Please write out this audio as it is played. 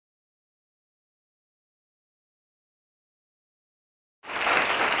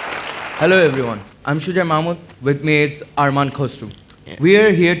Hello everyone, I'm Shuja Mahmood. With me is Arman Khosru. Yeah. We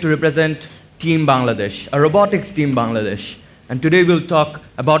are here to represent Team Bangladesh, a robotics team Bangladesh. And today we'll talk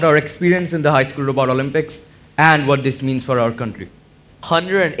about our experience in the High School Robot Olympics and what this means for our country.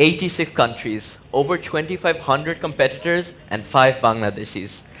 186 countries, over 2,500 competitors, and 5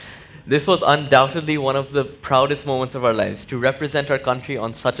 Bangladeshis. This was undoubtedly one of the proudest moments of our lives, to represent our country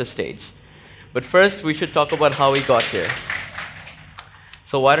on such a stage. But first, we should talk about how we got here.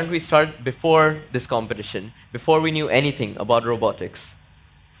 So why don't we start before this competition, before we knew anything about robotics?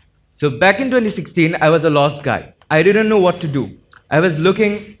 So back in 2016, I was a lost guy. I didn't know what to do. I was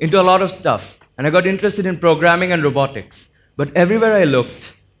looking into a lot of stuff, and I got interested in programming and robotics. But everywhere I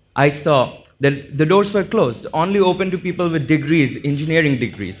looked, I saw that the doors were closed, only open to people with degrees, engineering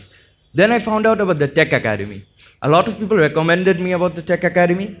degrees. Then I found out about the Tech Academy. A lot of people recommended me about the Tech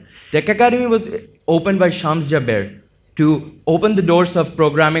Academy. Tech Academy was opened by Shams Jaber to open the doors of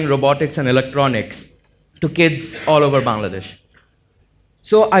programming, robotics, and electronics to kids all over Bangladesh.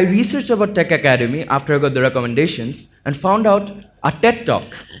 So I researched about Tech Academy after I got the recommendations and found out a TED Talk.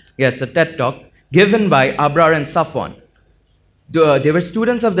 Yes, a TED Talk given by Abrar and Safwan. They were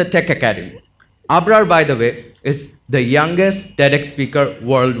students of the Tech Academy. Abrar, by the way, is the youngest TEDx speaker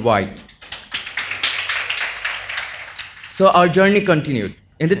worldwide. So our journey continued.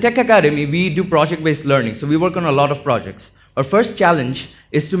 In the Tech Academy, we do project-based learning, so we work on a lot of projects. Our first challenge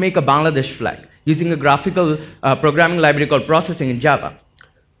is to make a Bangladesh flag using a graphical programming library called Processing in Java.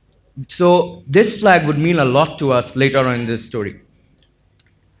 So this flag would mean a lot to us later on in this story.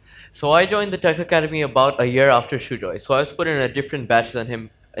 So I joined the Tech Academy about a year after Shujoy, so I was put in a different batch than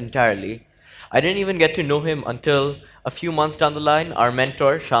him entirely. I didn't even get to know him until a few months down the line. Our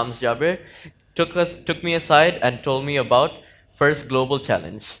mentor, Shams Jaber, took me aside and told me about First Global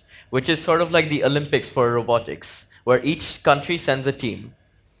Challenge, which is sort of like the Olympics for robotics, where each country sends a team.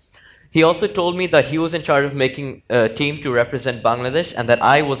 He also told me that he was in charge of making a team to represent Bangladesh and that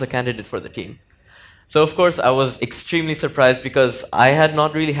I was a candidate for the team. So of course I was extremely surprised because I had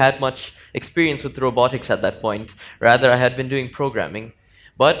not really had much experience with robotics at that point. Rather, I had been doing programming.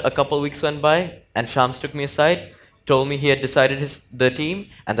 But a couple weeks went by and Shams took me aside, told me he had decided the team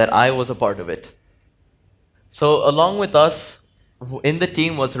and that I was a part of it. So along with us, in the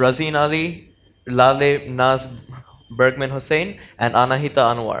team was Razin Ali, Lale Naz Bergman Hussain, and Anahita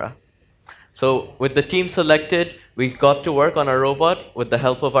Anwara. So with the team selected, we got to work on a robot with the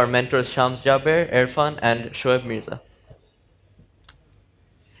help of our mentors Shams Jaber, Irfan, and Shoaib Mirza.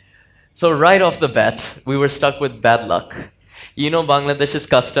 So right off the bat, we were stuck with bad luck. You know Bangladesh's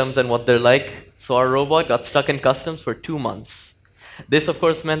customs and what they're like, so our robot got stuck in customs for 2 months. This of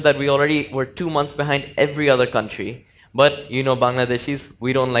course meant that we already were 2 months behind every other country. But you know Bangladeshis,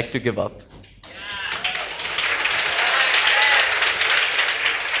 we don't like to give up.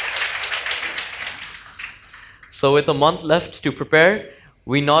 So with a month left to prepare,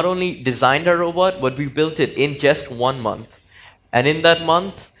 we not only designed our robot, but we built it in just 1 month. And in that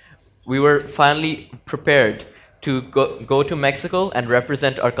month, we were finally prepared to go to Mexico and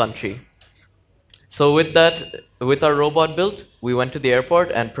represent our country. So with that, with our robot built, we went to the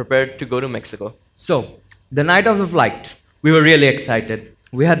airport and prepared to go to Mexico. So, the night of the flight, we were really excited.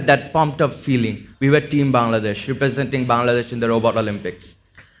 We had that pumped up feeling. We were Team Bangladesh, representing Bangladesh in the Robot Olympics.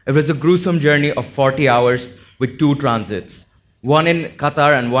 It was a gruesome journey of 40 hours with 2 transits, one in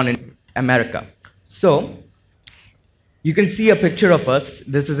Qatar and one in America. So, you can see a picture of us.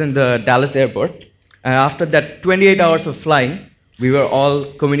 This is in the Dallas airport. And after that 28 hours of flying, we were all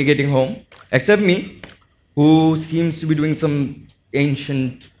communicating home, except me, who seems to be doing some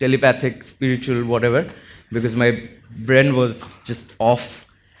ancient, telepathic, spiritual, whatever, because my brain was just off.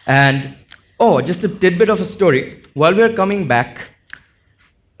 And, oh, just a tidbit of a story. While we were coming back,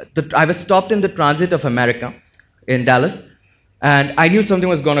 I was stopped in the transit of America in Dallas, and I knew something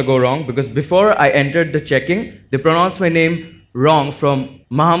was going to go wrong because before I entered the check-in, they pronounced my name wrong from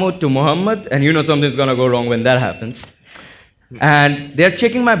Mahmoud to Muhammad, and you know something's going to go wrong when that happens. And they're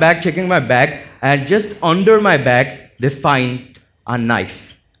checking my bag, and just under my bag, they find a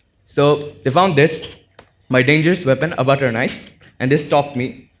knife. So they found this, my dangerous weapon, a butter knife, and they stopped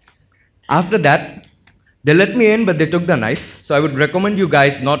me. After that, they let me in, but they took the knife. So I would recommend you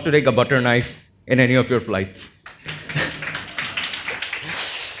guys not to take a butter knife in any of your flights.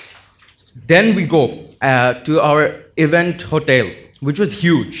 Then we go to our event hotel, which was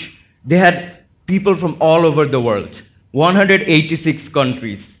huge. They had people from all over the world, 186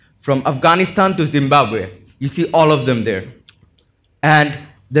 countries, from Afghanistan to Zimbabwe. You see all of them there. And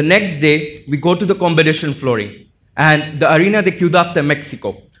the next day, we go to the competition flooring. And the Arena de Ciudad de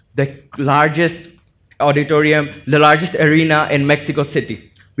Mexico, the largest auditorium, the largest arena in Mexico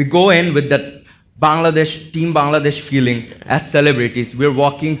City. We go in with that Team Bangladesh feeling as celebrities. We're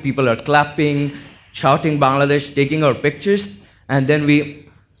walking, people are clapping, shouting Bangladesh, taking our pictures, and then we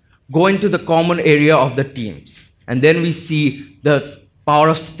go into the common area of the teams. And then we see the power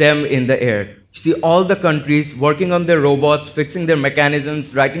of STEM in the air. You see all the countries working on their robots, fixing their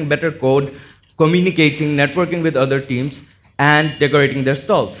mechanisms, writing better code, communicating, networking with other teams, and decorating their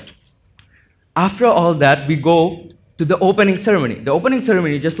stalls. After all that, we go to the opening ceremony. The opening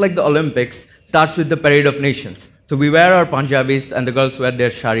ceremony, just like the Olympics, starts with the Parade of Nations. So we wear our Punjabis and the girls wear their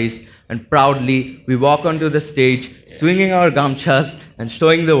sharis, and proudly we walk onto the stage, swinging our gamchas and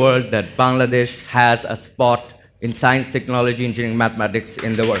showing the world that Bangladesh has a spot in science, technology, engineering, mathematics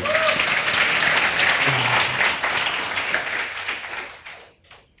in the world.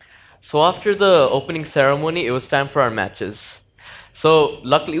 So after the opening ceremony, it was time for our matches. So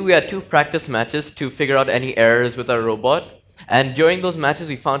luckily we had 2 practice matches to figure out any errors with our robot. And during those matches,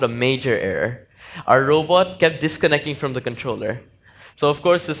 we found a major error. Our robot kept disconnecting from the controller. So of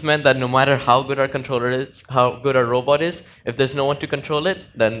course, this meant that no matter how good our controller is, how good our robot is, if there's no one to control it,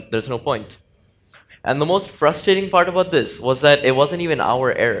 then there's no point. And the most frustrating part about this was that it wasn't even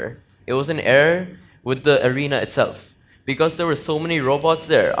our error. It was an error with the arena itself. Because there were so many robots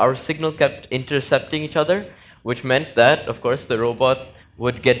there, our signal kept intercepting each other, which meant that, of course, the robot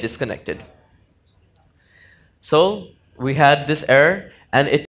would get disconnected. So we had this error, and it